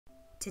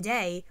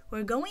Today,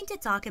 we're going to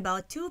talk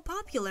about two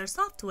popular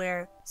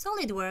software,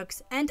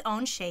 SolidWorks and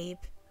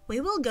Onshape. We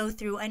will go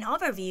through an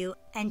overview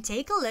and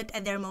take a look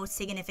at their most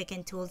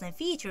significant tools and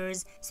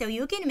features so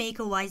you can make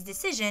a wise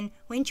decision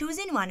when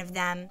choosing one of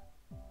them.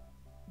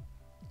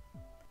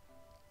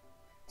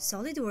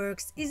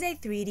 SolidWorks is a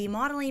 3D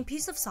modeling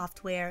piece of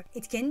software.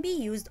 It can be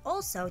used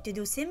also to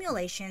do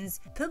simulations,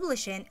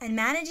 publishing, and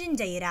managing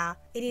data.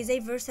 It is a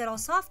versatile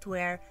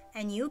software,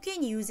 and you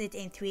can use it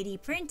in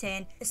 3D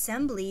printing,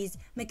 assemblies,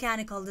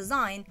 mechanical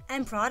design,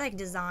 and product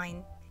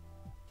design.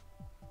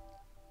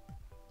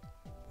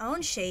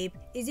 Onshape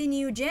is a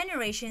new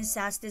generation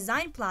SaaS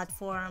design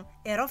platform.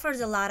 It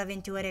offers a lot of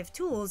intuitive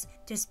tools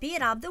to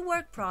speed up the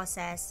work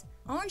process.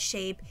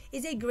 Onshape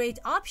is a great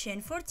option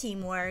for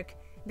teamwork.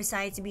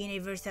 Besides being a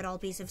versatile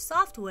piece of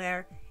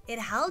software, it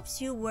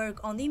helps you work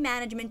on the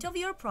management of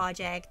your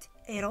project.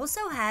 It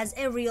also has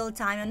a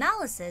real-time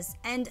analysis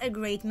and a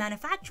great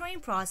manufacturing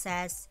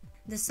process.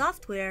 The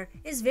software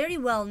is very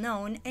well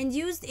known and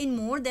used in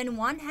more than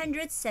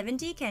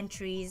 170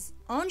 countries.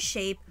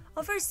 Onshape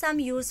offers some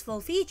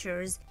useful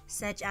features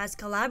such as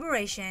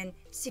collaboration,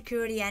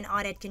 security and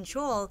audit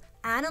control,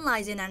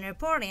 analyzing and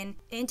reporting,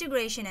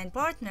 integration and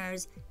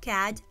partners,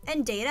 CAD,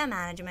 and data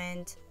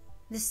management.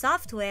 The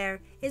software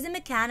is a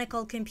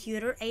mechanical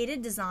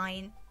computer-aided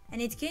design,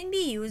 and it can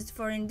be used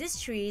for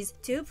industries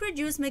to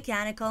produce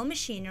mechanical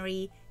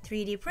machinery,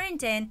 3D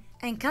printing,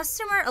 and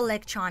customer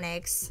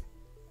electronics.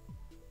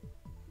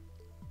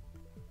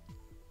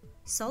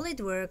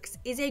 SolidWorks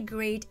is a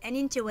great and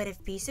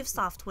intuitive piece of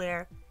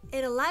software.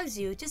 It allows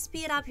you to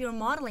speed up your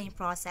modeling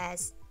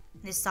process.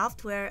 The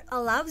software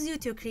allows you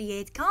to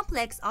create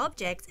complex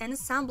objects and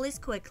assemblies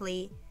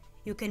quickly.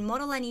 You can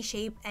model any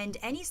shape and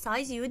any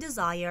size you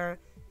desire.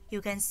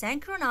 You can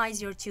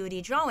synchronize your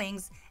 2D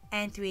drawings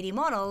and 3D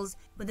models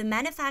with the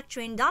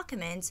manufacturing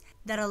documents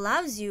that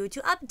allows you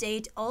to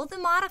update all the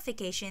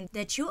modifications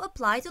that you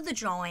apply to the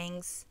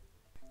drawings.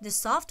 The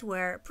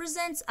software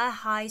presents a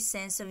high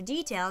sense of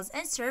details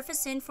and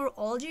surfacing for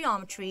all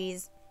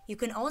geometries. You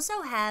can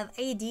also have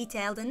a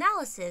detailed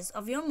analysis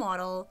of your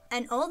model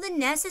and all the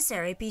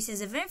necessary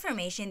pieces of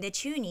information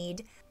that you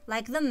need,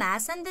 like the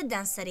mass and the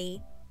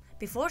density.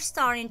 Before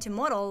starting to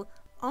model,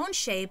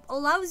 Onshape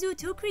allows you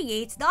to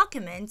create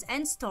documents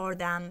and store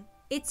them.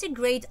 It's a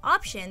great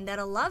option that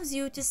allows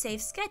you to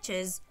save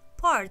sketches,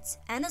 parts,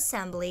 and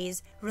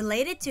assemblies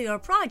related to your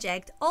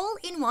project all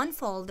in one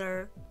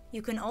folder.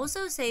 You can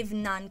also save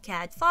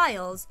non-CAD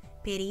files,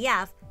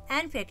 PDF,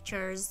 and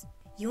pictures.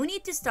 You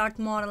need to start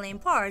modeling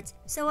parts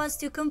so as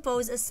to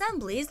compose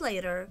assemblies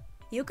later.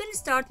 You can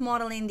start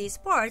modeling these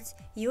parts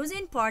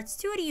using Part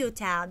Studio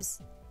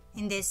tabs.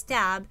 In this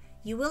tab,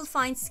 you will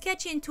find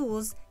sketching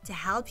tools to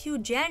help you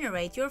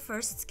generate your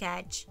first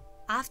sketch.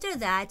 After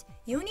that,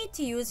 you need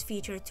to use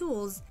feature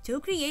tools to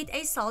create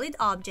a solid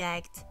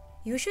object.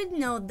 You should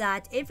note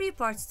that every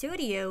Part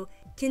Studio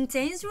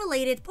contains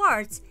related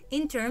parts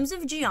in terms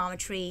of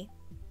geometry.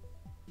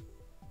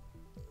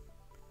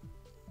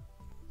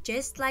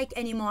 Just like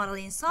any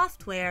modeling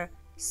software,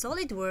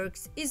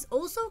 SolidWorks is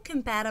also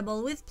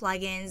compatible with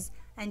plugins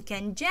and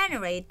can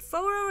generate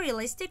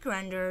photorealistic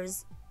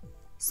renders.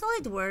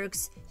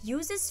 SolidWorks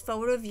uses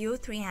PhotoView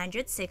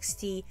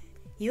 360.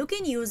 You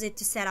can use it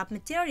to set up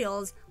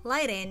materials,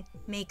 lighting,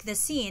 make the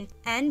scene,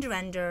 and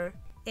render.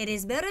 It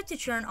is better to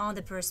turn on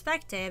the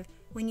perspective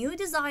when you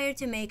desire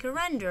to make a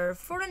render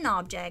for an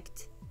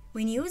object.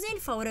 When using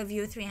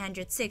PhotoView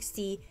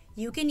 360,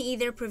 you can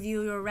either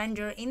preview your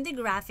render in the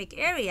graphic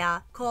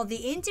area, called the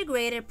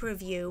integrated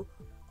preview,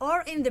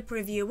 or in the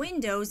preview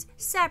windows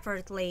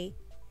separately.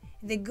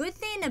 The good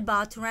thing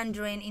about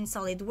rendering in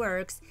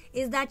SolidWorks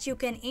is that you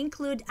can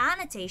include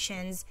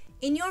annotations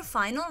in your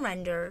final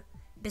render.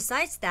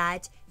 Besides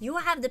that, you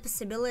have the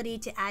possibility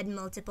to add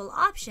multiple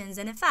options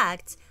and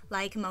effects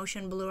like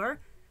motion blur,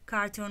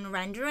 cartoon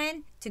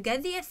rendering to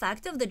get the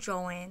effect of the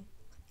drawing.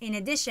 In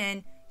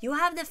addition, you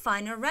have the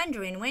final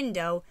rendering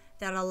window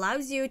that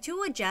allows you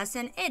to adjust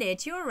and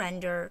edit your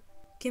render,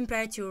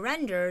 compare two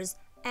renders,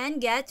 and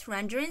get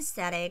rendering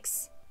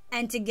statics.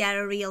 And to get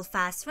a real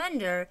fast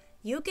render,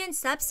 you can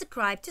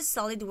subscribe to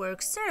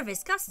SolidWorks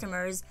service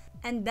customers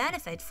and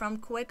benefit from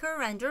quicker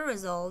render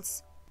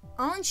results.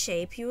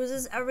 Onshape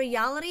uses a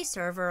reality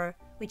server,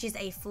 which is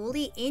a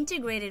fully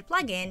integrated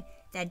plugin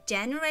that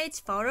generates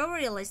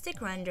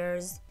photorealistic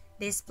renders.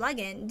 This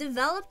plugin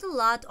developed a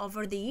lot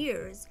over the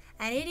years,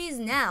 and it is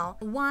now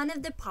one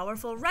of the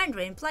powerful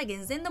rendering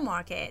plugins in the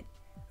market.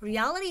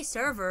 Reality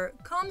Server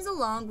comes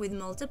along with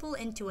multiple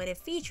intuitive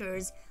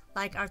features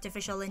like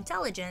artificial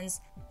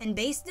intelligence and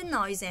base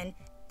denoising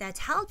that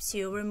helps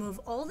you remove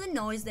all the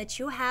noise that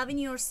you have in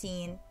your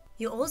scene.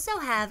 You also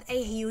have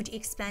a huge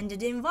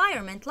expanded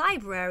environment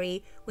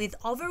library with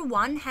over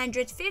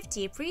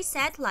 150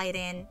 preset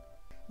lighting.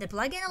 The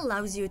plugin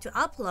allows you to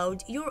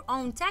upload your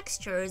own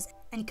textures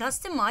and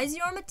customize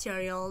your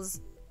materials.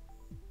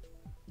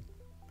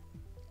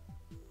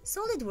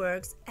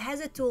 SolidWorks has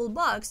a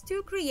toolbox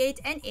to create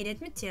and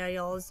edit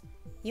materials.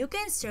 You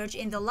can search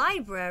in the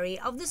library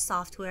of the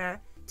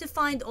software to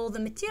find all the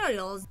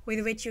materials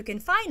with which you can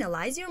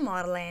finalize your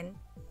modeling.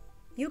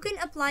 You can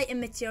apply a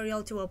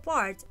material to a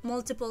part,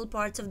 multiple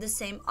parts of the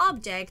same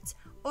object,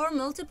 or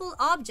multiple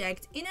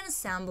objects in an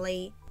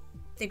assembly.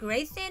 The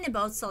great thing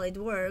about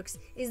SolidWorks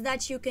is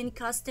that you can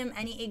custom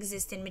any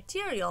existing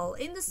material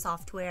in the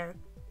software.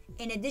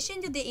 In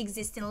addition to the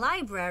existing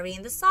library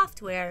in the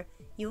software,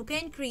 you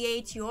can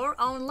create your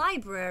own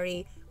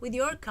library with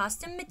your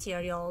custom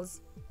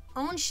materials.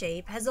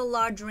 Onshape has a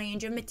large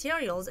range of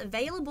materials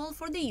available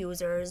for the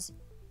users.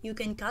 You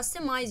can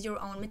customize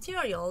your own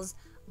materials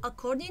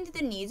according to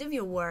the needs of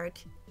your work.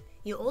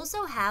 You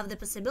also have the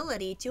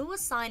possibility to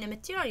assign a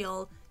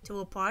material to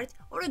a part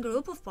or a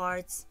group of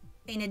parts.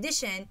 In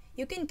addition,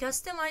 you can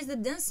customize the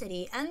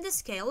density and the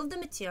scale of the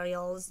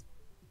materials.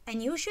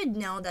 And you should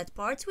know that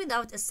parts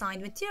without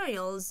assigned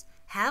materials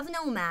have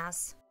no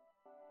mass.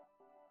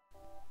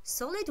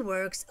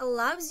 SolidWorks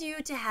allows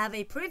you to have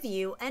a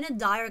preview and a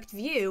direct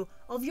view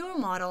of your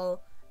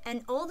model,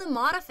 and all the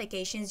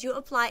modifications you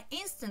apply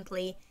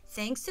instantly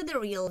thanks to the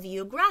Real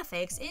View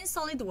graphics in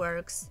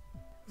SolidWorks.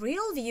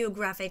 Real View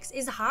graphics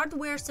is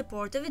hardware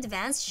support of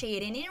advanced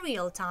shading in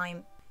real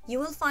time. You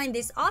will find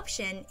this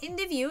option in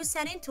the View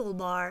setting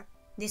toolbar.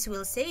 This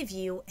will save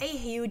you a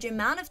huge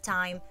amount of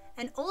time,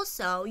 and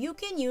also you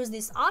can use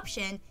this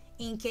option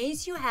in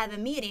case you have a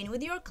meeting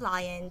with your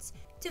clients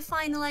to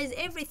finalize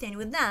everything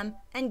with them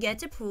and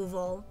get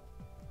approval.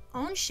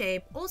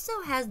 Onshape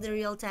also has the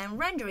real-time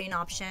rendering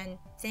option.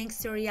 Thanks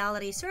to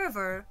Reality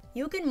Server,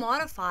 you can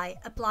modify,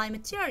 apply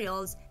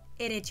materials,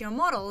 edit your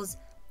models,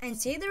 and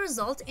see the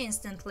result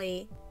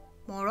instantly.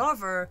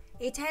 Moreover,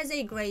 it has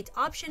a great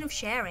option of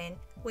sharing,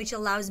 which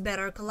allows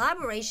better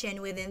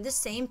collaboration within the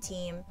same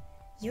team.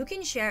 You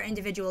can share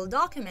individual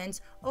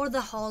documents or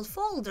the whole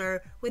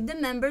folder with the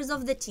members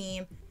of the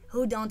team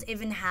who don't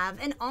even have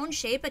an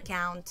Onshape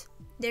account.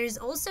 There is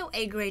also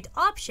a great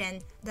option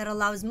that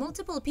allows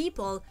multiple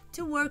people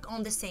to work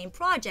on the same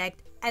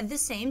project at the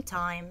same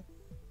time.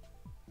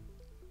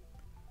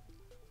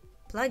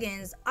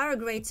 Plugins are a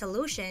great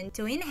solution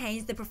to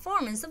enhance the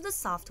performance of the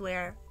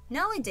software.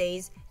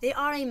 Nowadays, they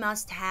are a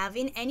must-have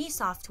in any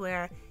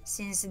software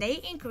since they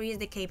increase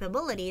the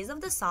capabilities of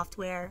the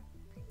software.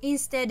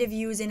 Instead of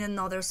using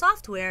another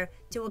software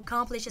to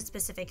accomplish a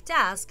specific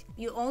task,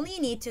 you only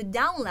need to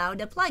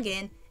download a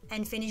plugin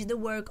and finish the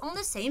work on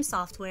the same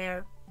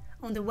software.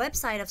 On the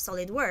website of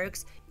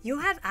SolidWorks, you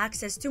have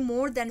access to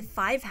more than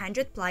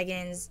 500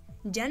 plugins.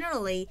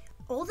 Generally,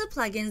 all the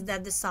plugins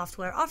that the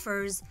software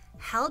offers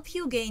help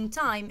you gain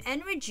time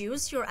and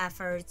reduce your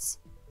efforts.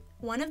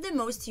 One of the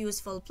most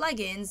useful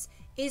plugins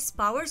is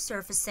Power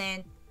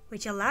Surfacing,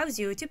 which allows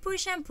you to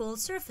push and pull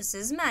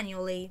surfaces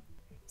manually.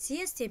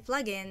 CST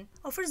plugin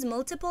offers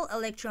multiple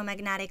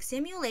electromagnetic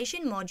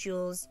simulation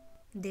modules.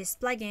 This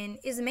plugin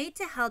is made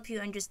to help you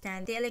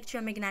understand the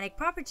electromagnetic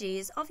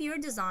properties of your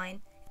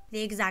design.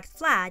 The Exact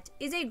Flat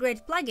is a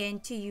great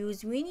plugin to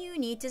use when you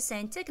need to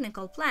send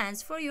technical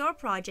plans for your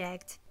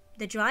project.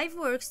 The drive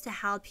works to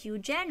help you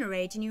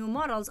generate new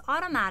models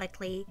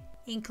automatically,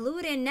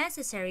 including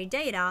necessary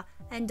data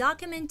and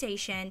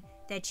documentation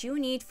that you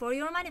need for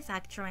your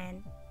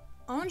manufacturing.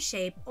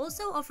 Onshape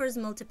also offers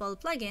multiple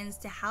plugins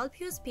to help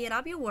you speed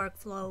up your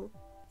workflow.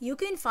 You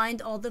can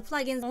find all the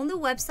plugins on the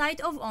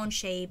website of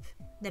Onshape.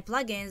 The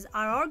plugins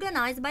are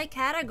organized by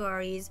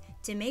categories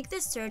to make the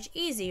search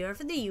easier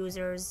for the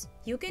users.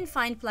 You can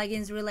find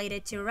plugins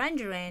related to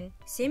rendering,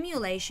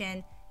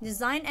 simulation,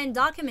 design and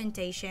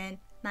documentation,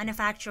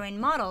 manufacturing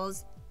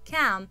models,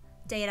 CAM,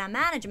 data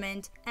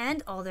management,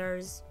 and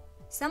others.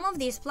 Some of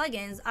these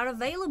plugins are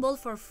available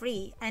for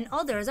free and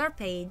others are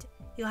paid.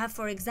 You have,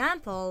 for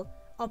example,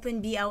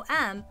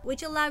 OpenBOM,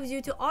 which allows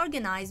you to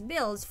organize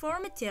bills for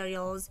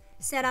materials,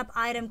 set up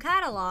item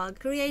catalog,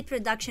 create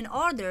production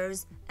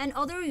orders, and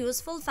other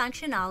useful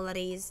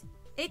functionalities.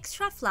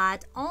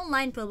 Extraflat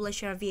Online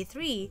Publisher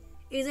v3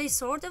 is a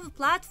sort of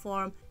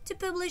platform to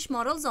publish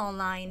models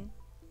online.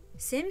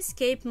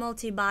 Simscape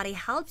Multibody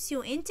helps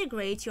you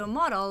integrate your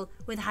model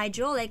with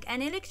hydraulic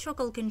and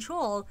electrical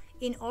control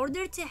in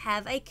order to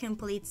have a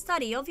complete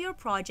study of your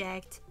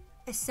project.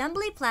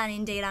 Assembly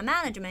Planning Data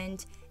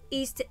Management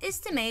is to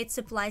estimate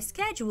supply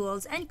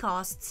schedules and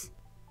costs.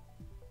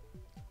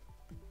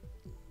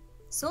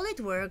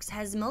 SolidWorks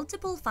has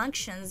multiple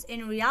functions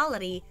in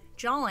reality,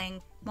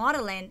 drawing,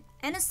 modeling,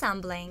 and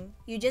assembling.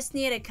 You just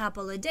need a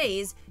couple of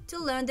days to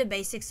learn the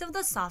basics of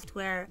the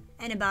software,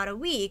 and about a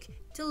week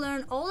to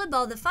learn all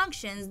about the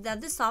functions that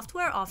the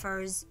software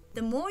offers.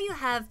 The more you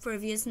have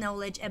previous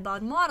knowledge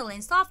about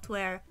modeling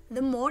software,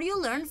 the more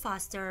you learn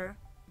faster.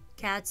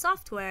 CAD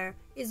software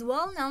is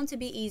well known to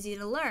be easy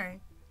to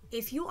learn.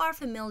 If you are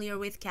familiar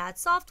with CAD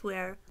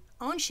software,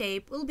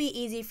 Onshape will be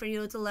easy for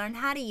you to learn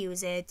how to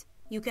use it.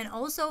 You can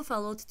also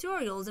follow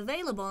tutorials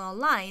available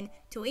online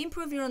to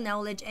improve your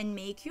knowledge and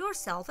make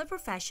yourself a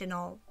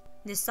professional.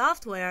 The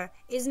software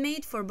is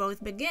made for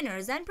both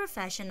beginners and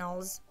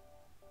professionals.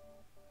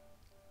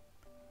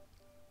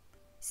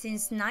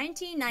 Since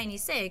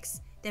 1996,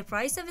 the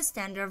price of a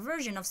standard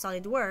version of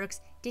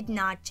SolidWorks did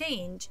not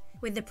change,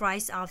 with the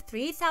price of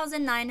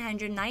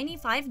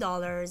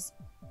 $3,995.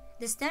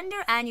 The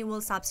standard annual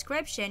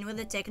subscription with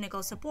the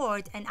technical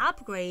support and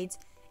upgrades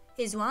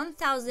is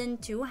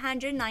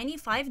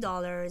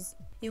 $1,295.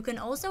 You can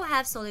also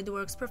have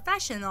SolidWorks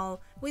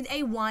Professional with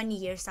a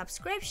 1-year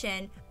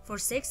subscription for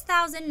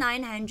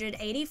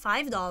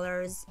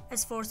 $6,985.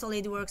 As for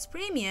SolidWorks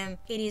Premium,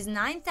 it is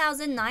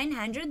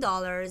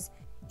 $9,900,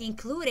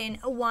 including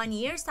a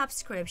 1-year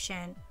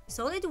subscription.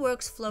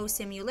 SolidWorks Flow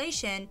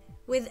Simulation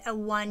with a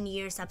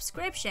 1-year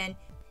subscription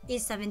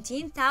is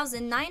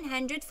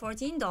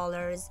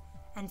 $17,914.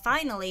 And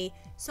finally,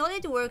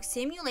 SolidWorks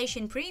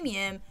Simulation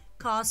Premium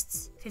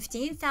costs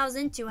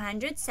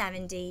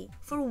 $15,270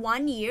 for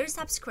 1-year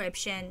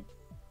subscription.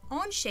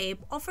 Onshape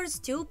offers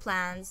 2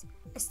 plans,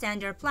 a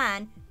standard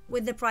plan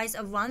with the price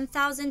of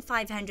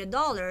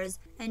 $1,500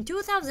 and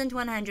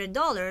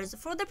 $2,100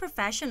 for the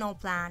professional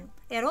plan.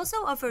 It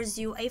also offers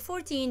you a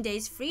 14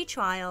 days free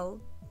trial.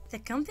 The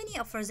company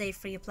offers a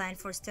free plan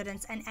for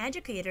students and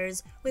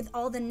educators with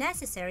all the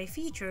necessary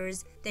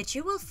features that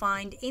you will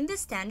find in the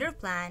standard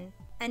plan.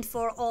 And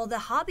for all the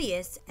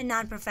hobbyists and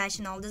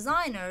non-professional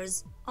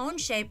designers,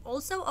 Onshape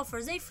also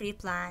offers a free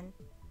plan.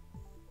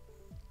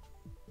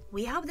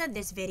 We hope that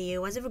this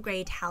video was of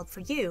great help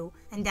for you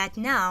and that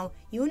now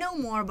you know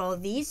more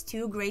about these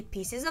 2 great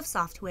pieces of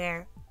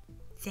software.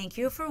 Thank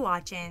you for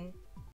watching.